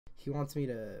He wants me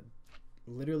to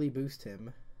literally boost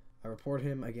him. I report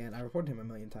him again. I reported him a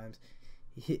million times.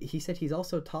 He said he's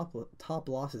also top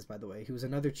losses, by the way. He was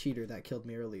another cheater that killed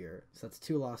me earlier. So that's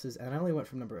 2 losses. And I only went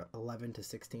from number 11 to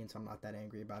 16, so I'm not that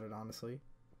angry about it, honestly.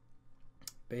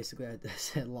 Basically, I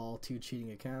said, lol, 2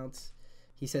 cheating accounts.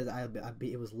 He says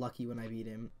it was lucky when I beat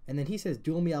him. And then he says,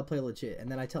 duel me, I'll play legit. And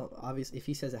then I tell him, obviously, if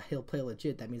he says he'll play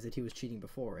legit, that means that he was cheating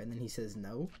before. And then he says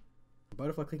no.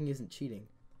 Butterfly clicking isn't cheating.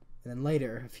 And then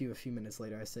later, a few minutes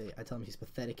later, I tell him he's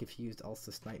pathetic if he used ults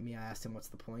to snipe me. I asked him what's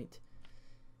the point.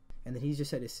 And then he just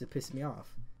said it's to piss me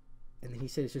off. And then he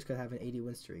said it's just because I have an 80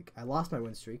 win streak. I lost my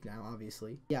win streak now,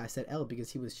 obviously. Yeah, I said L because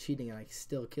he was cheating and I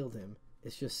still killed him.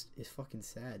 It's fucking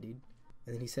sad, dude.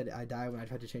 And then he said I die when I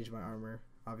tried to change my armor.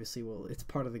 Obviously, well, it's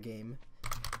part of the game.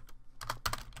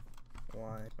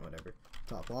 Why? Whatever.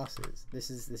 Top losses. This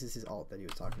is his alt that he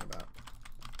was talking about.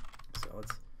 So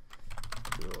let's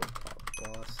do top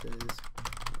losses.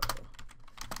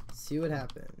 See what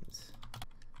happens.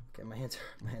 Okay, my hands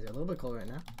are a little bit cold right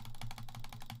now.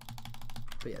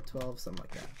 But yeah, 12, something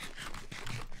like that.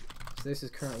 So this is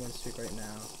current win streak right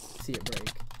now. See it break.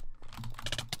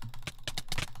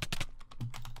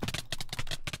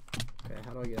 Okay,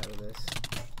 how do I get out of this?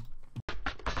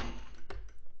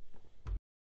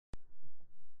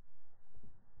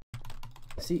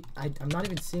 See, I'm not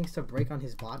even seeing stuff break on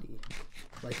his body.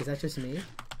 Like, is that just me?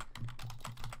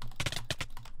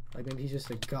 Like, maybe he's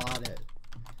just a god at...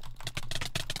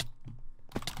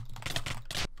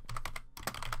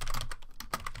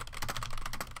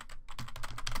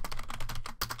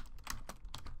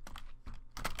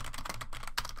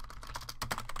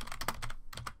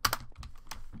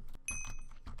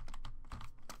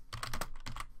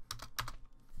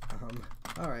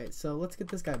 Alright, so let's get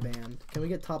this guy banned. Can we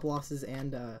get top losses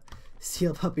and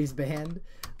sealPUPPIES banned?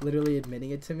 Literally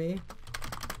admitting it to me.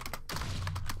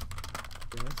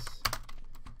 Yes.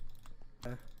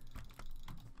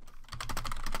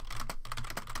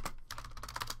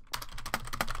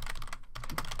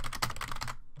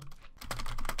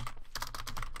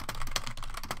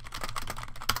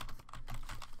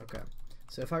 Okay.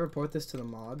 So if I report this to the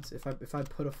mods, if I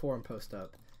put a forum post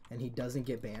up and he doesn't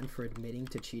get banned for admitting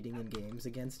to cheating in games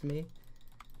against me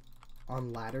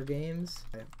on ladder games,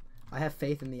 okay, I have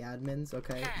faith in the admins.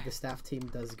 Okay, the staff team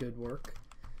does good work.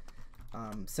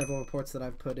 Several reports that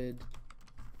I've putted.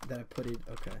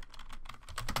 Okay,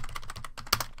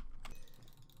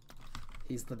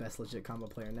 he's the best legit combo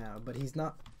player now, but he's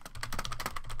not.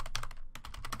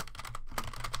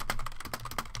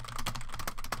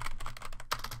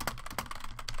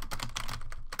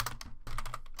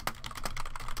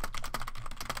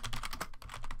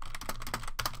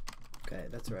 Okay,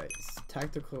 that's right.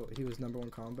 Tactical, he was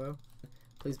 #1 combo.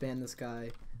 Please ban this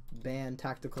guy. Ban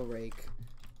Tactical Rake.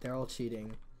 They're all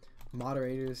cheating.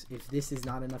 Moderators, if this is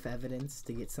not enough evidence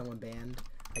to get someone banned,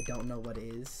 I don't know what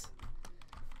is.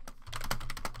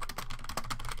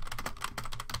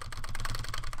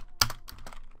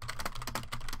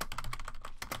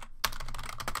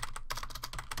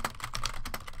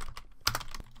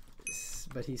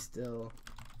 But he's still...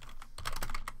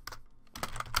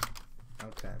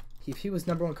 Okay. If he was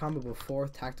 #1 combo before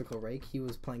Tactical Rake, he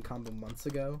was playing combo months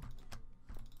ago.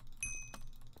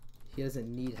 He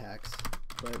doesn't need hacks,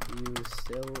 but you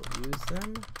still use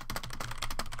them?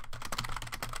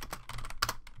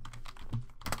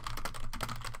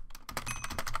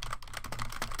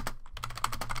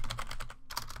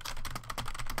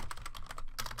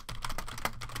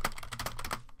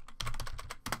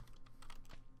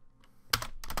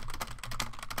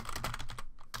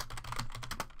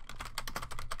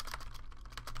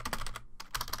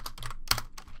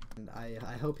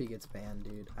 I hope he gets banned,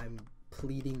 dude. I'm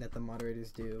pleading that the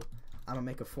moderators do. I'm gonna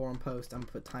make a forum post. I'm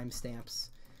gonna put timestamps.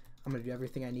 I'm gonna do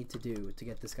everything I need to do to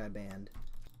get this guy banned.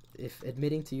 If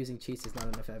admitting to using cheats is not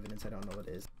enough evidence, I don't know what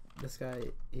is. This guy,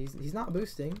 he's not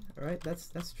boosting. All right,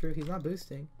 that's true. He's not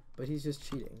boosting, but he's just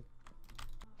cheating.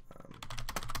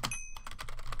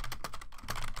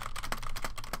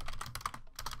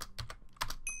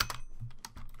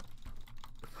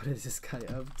 What is this guy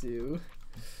up to?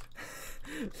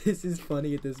 This is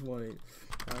funny at this point.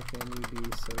 How can you be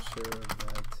so sure of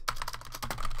that?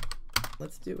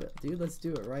 Let's do it, dude. Let's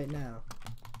do it right now.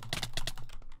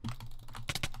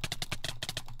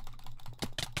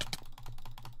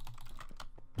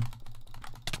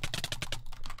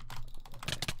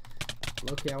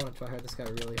 Okay, I want to try hard this guy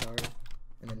really hard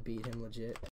and then beat him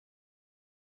legit.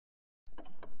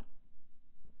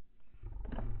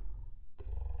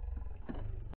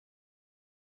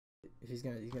 If he's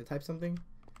gonna type something.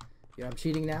 Yeah, I'm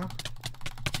cheating now.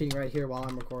 Cheating right here while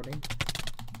I'm recording.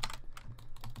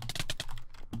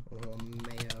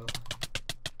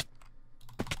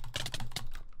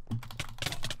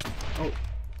 Oh.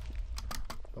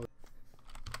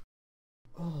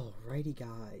 Alrighty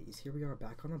guys, here we are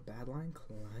back on a BADLION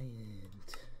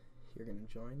client. You're gonna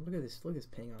join. Look at this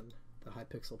ping on the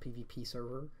Hypixel PvP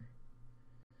server.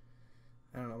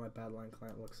 I don't know what my BADLION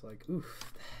client looks like.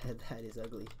 Oof, that is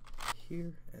ugly.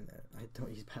 Here, and then I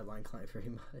don't use BADLION client very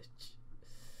much.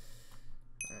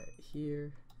 Alright,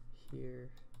 here.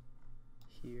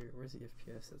 Where's the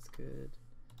FPS? That's good.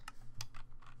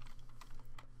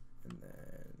 And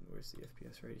then, where's the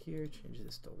FPS? Right here. Change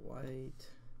this to white.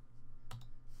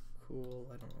 Cool.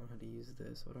 I don't know how to use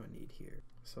this. What do I need here?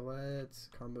 So let's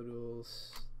combo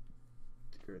duels.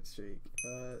 Current streak.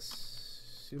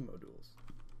 Sumo duels.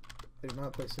 I do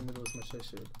not play sumo duels as much as I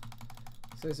should.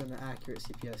 So there's an accurate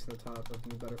CPS in the top of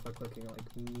me butterfly clicking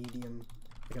like medium.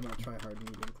 Like I'm not try hard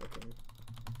medium clicking.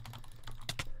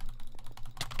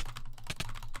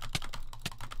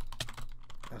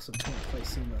 I also can't play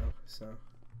sumo, so.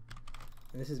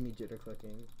 And this is me jitter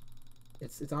clicking.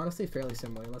 It's honestly fairly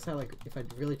similar, unless I like, if I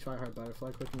really try hard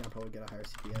butterfly clicking, I'll probably get a higher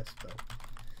CPS, but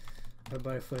I've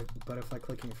butterfly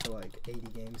clicking for like 80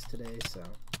 games today, so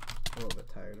a little bit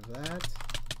tired of that.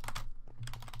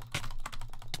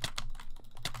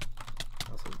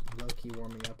 Also low-key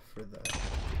warming up for the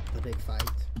big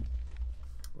fight.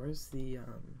 Where's the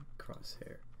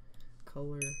crosshair?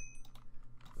 Color,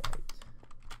 white.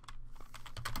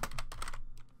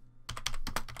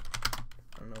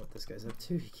 I don't know what this guy's up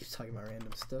to. He keeps talking about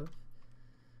random stuff. What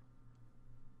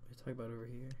are you talking about over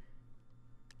here?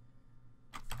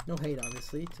 No hate,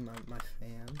 obviously, to my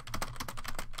fan.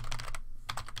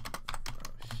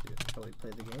 Oh shit, probably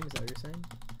played the game, is that what you're saying?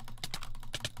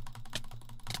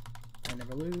 I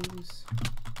never lose.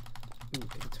 Ooh,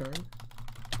 take a turn.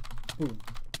 Boom.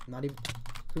 Not even.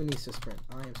 Who needs to sprint?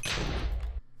 I am sprinting.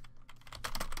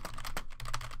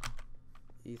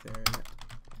 Ethernet.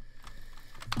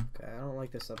 Okay, I don't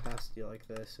like this opacity like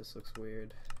this. This looks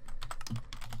weird.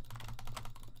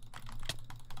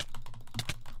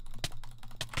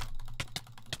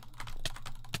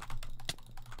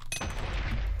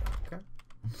 Okay.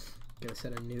 Gonna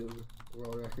set a new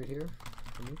world record here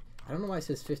for me. I don't know why it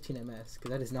says 15 ms,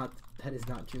 because that is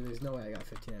not true. There's no way I got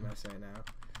 15 ms right now.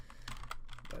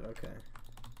 But okay.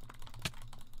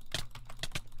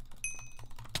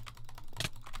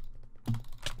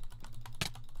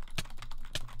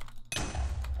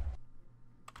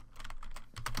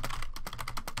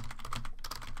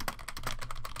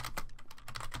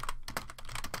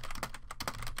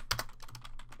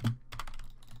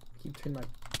 I keep turning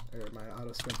my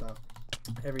auto sprint off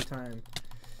every time.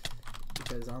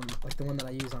 Because like the one that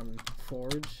I use on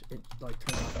Forge, it like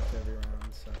turns off after every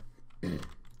round, so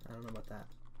I don't know about that.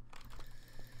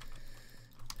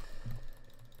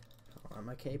 Oh,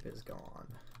 my cape is gone.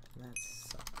 That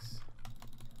sucks.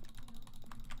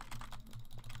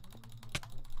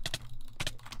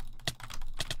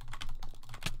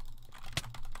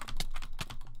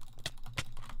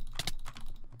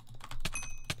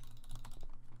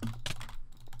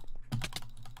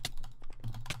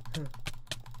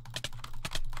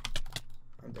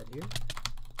 I'm dead here.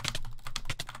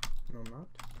 No, I'm not.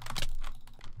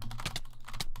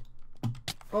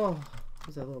 Oh,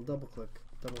 there's that little double click,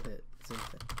 double hit. Same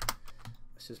thing.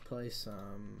 Let's just play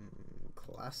some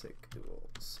classic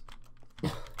duels.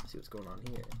 See what's going on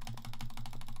here.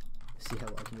 See how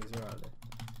I can use Rod.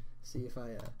 See if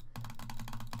I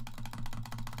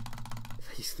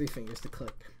use 3 fingers to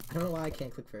click. I don't know why I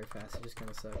can't click very fast. It just kind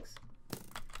of sucks.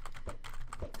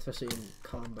 Especially in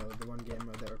combo, the one game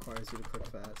mode that requires you to click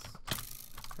fast.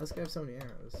 How does this guy have so many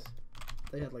arrows?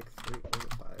 They had like 3 or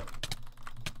 5.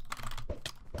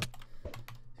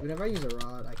 Whenever I use a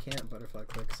rod, I can't butterfly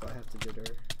click, so I have to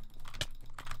jitter.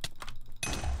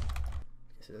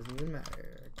 Guess it doesn't even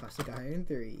matter. Classic Iron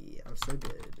 3. I'm so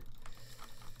good.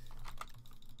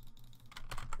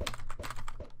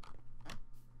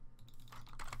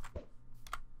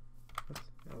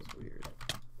 That was weird.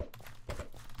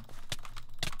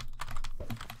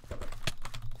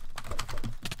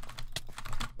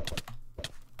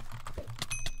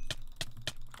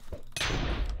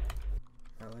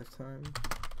 My lifetime.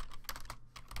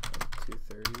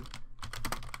 230.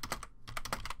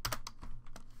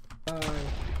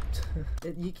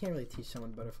 You can't really teach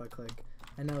someone butterfly click.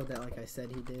 I know that, like I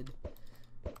said, he did.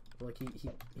 Like he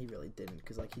really didn't,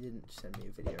 because like he didn't send me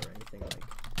a video or anything. Like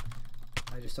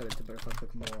I just started to butterfly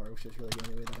click more, which is really the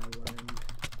only way that I learned.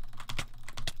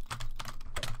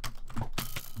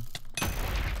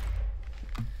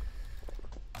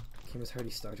 Game has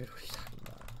already started. What are you talking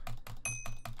about?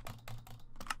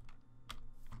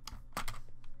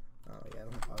 Oh yeah, I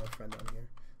don't have auto friend on here.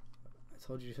 I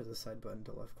told you to hit the side button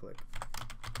to left click.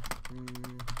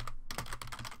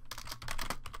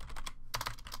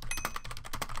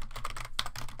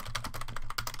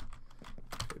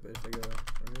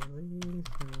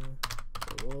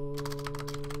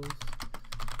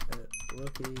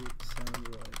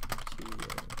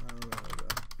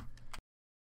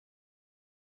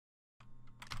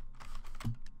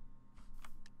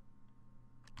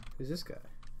 Who's this guy?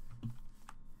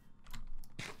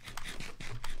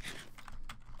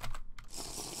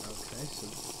 Okay, so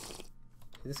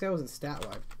this guy wasn't stat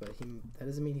wiped, but that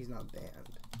doesn't mean he's not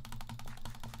banned.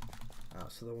 Oh,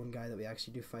 so the one guy that we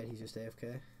actually do fight, he's just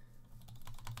AFK?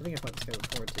 I think I fought this guy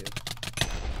before too.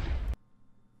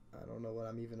 I don't know what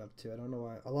I'm even up to. I don't know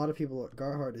why. A lot of people,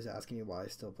 Garhard is asking me why I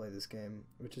still play this game,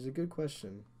 which is a good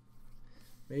question.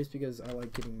 Maybe it's because I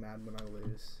like getting mad when I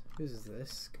lose. Who's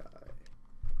this guy?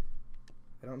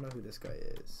 I don't know who this guy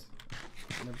is.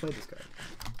 I've never played this guy.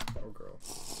 Or girl.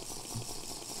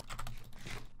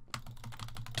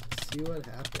 Let's see what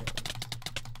happens.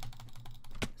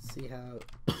 Let's see how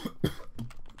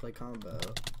play combo.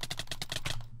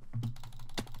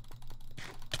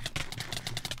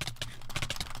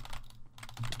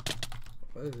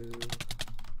 Whoa.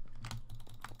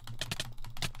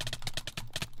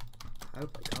 How to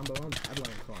play combo on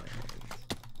BADLION client.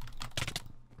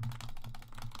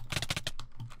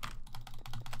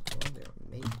 Go on there,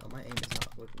 mate. Oh, my aim is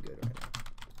not looking good right now.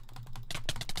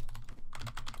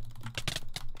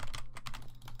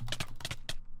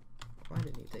 Why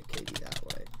didn't he take KD that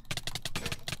way?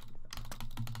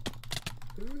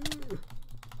 Ooh.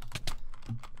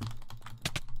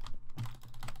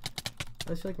 I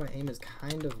just feel like my aim is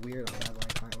kind of weird on BADLION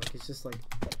client. Like it's just like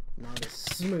not as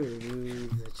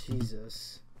smooth.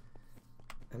 Jesus.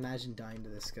 Imagine dying to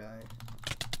this guy.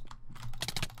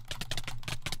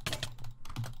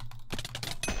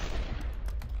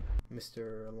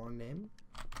 Mr. Long Name.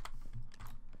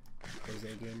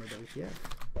 Jose Gamer WTF.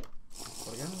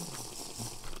 What a guy.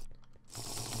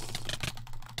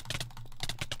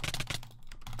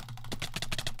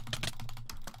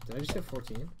 Did I just hit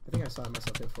 14? I think I saw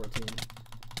myself hit 14. This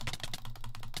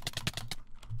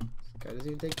guy doesn't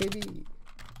even take KB.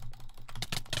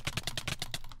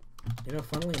 You know,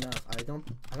 funnily enough, I don't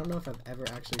know if I've ever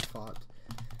actually fought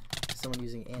someone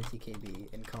using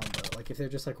anti-KB in combo. Like if they're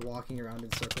just like walking around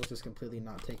in circles, just completely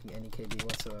not taking any KB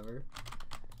whatsoever.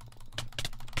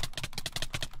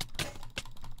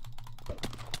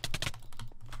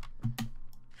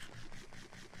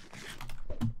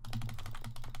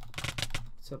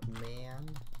 What's up, man?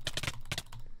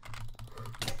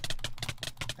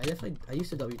 I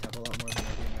used to W-tap a lot more than I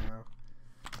do now.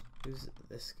 Who's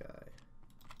this guy?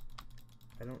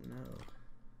 I don't know.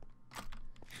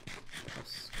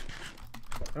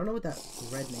 I don't know what that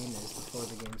red name is before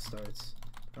the game starts.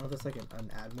 I don't know if it's like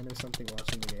an admin or something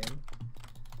watching the game.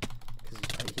 Because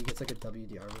he gets like a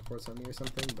WDR reports on me or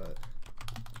something, but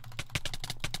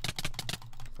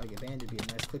if I get banned, it'd be a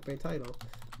nice clickbait title.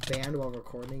 Banned while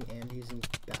recording and using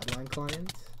BADLION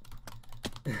client.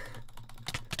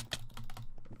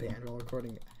 Banned while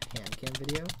recording HANDCAM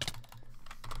video.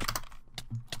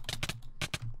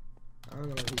 I don't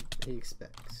know what he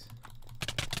expects.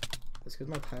 That's because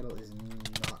my title is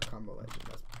not Combo Legend.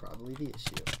 That's probably the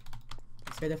issue.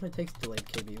 This guy definitely takes delayed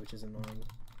KB, which is annoying.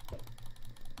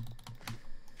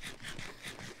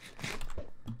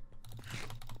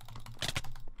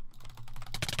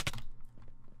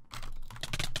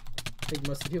 I think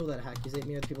most of the people that accusate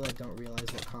me are the people that don't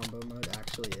realize what combo mode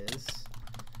actually is.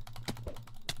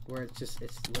 Where it's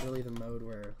literally the mode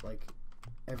where like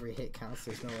every hit counts,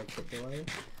 there's no like hit delay.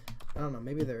 I don't know,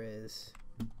 maybe there is.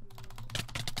 My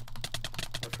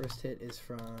first hit is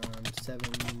from 7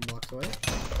 blocks away.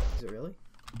 Is it really?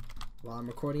 While I'm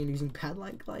recording and using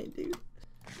BADLION client, dude.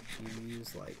 You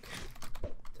use like,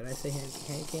 did I say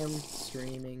HANDCAM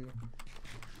streaming?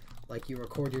 Like you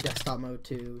record your desktop mode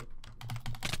too.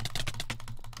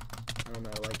 I don't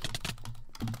know, like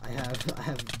I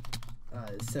have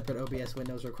separate OBS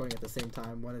windows recording at the same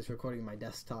time. One is recording my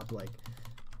desktop, like,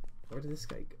 where did this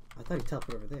guy go? I thought he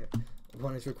teleported over there.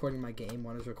 One is recording my game,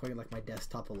 one is recording like my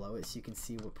desktop below it so you can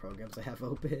see what programs I have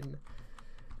open.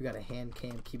 We got a hand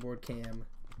cam, keyboard cam,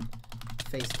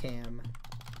 face cam.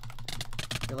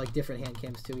 They're like different hand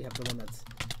cams too. We have the one that's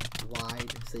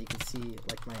wide so you can see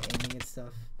like my aiming and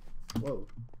stuff. Whoa.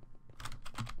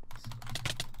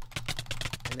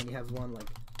 And then you have one like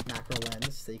macro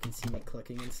lens so you can see me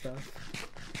clicking and stuff.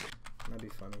 That'd be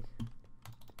funny.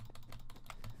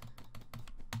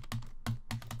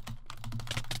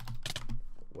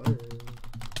 Whoa.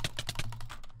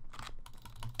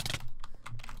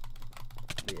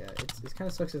 But yeah, it kind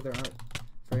of sucks that there aren't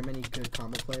very many good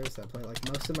combo players that play. Like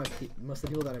most of the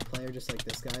people that I play are just like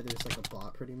this guy. They're just like a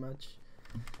bot pretty much.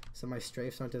 So my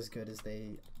strafes aren't as good as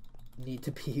they need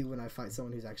to be when I fight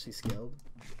someone who's actually skilled.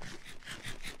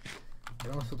 I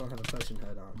also don't have a potion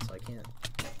HUD on, so I can't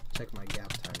check my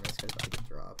gap timer. This guy's about to get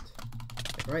dropped.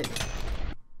 Like right there.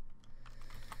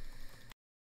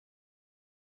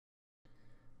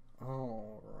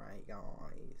 Alright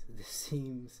guys, this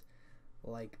seems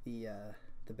like the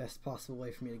best possible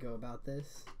way for me to go about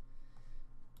this.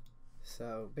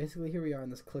 So basically here we are in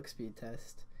this click speed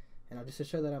test, and just to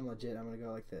show that I'm legit, I'm gonna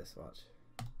go like this. Watch.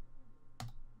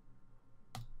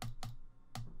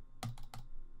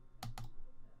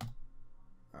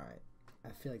 Alright, I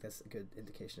feel like that's a good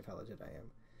indication of how legit I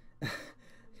am.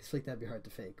 I feel like that'd be hard to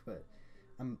fake, but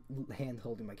I'm hand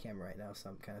holding my camera right now, so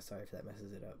I'm kind of sorry if that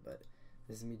messes it up, but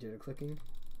this is me jitter clicking.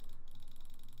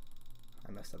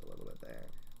 I messed up a little bit there.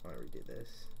 I want to redo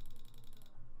this.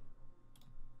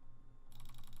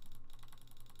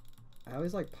 I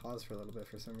always like pause for a little bit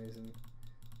for some reason,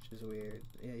 which is weird.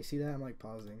 Yeah, you see that? I'm like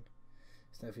pausing.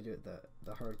 So now if you do it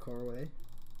the hardcore way.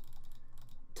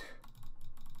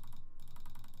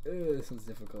 Ugh, this one's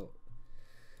difficult.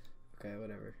 Okay,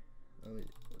 whatever. Let me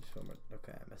just one more.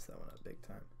 Okay, I messed that one up big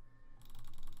time.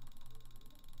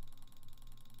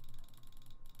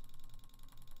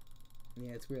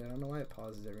 Yeah, it's weird. I don't know why it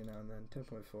pauses every now and then.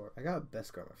 10.4. I got best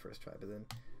score on my first try, but then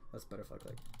that's butterfly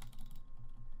click.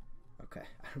 Okay,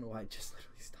 I don't know why it just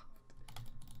literally stopped.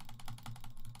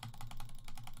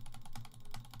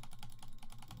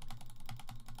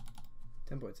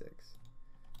 .6.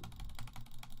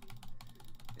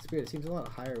 It's weird. It seems a lot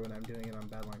higher when I'm doing it on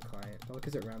BADLION client. Probably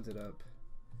because it rounds it up.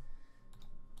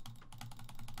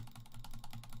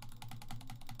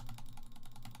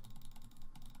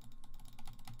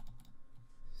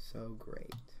 So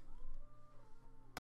great.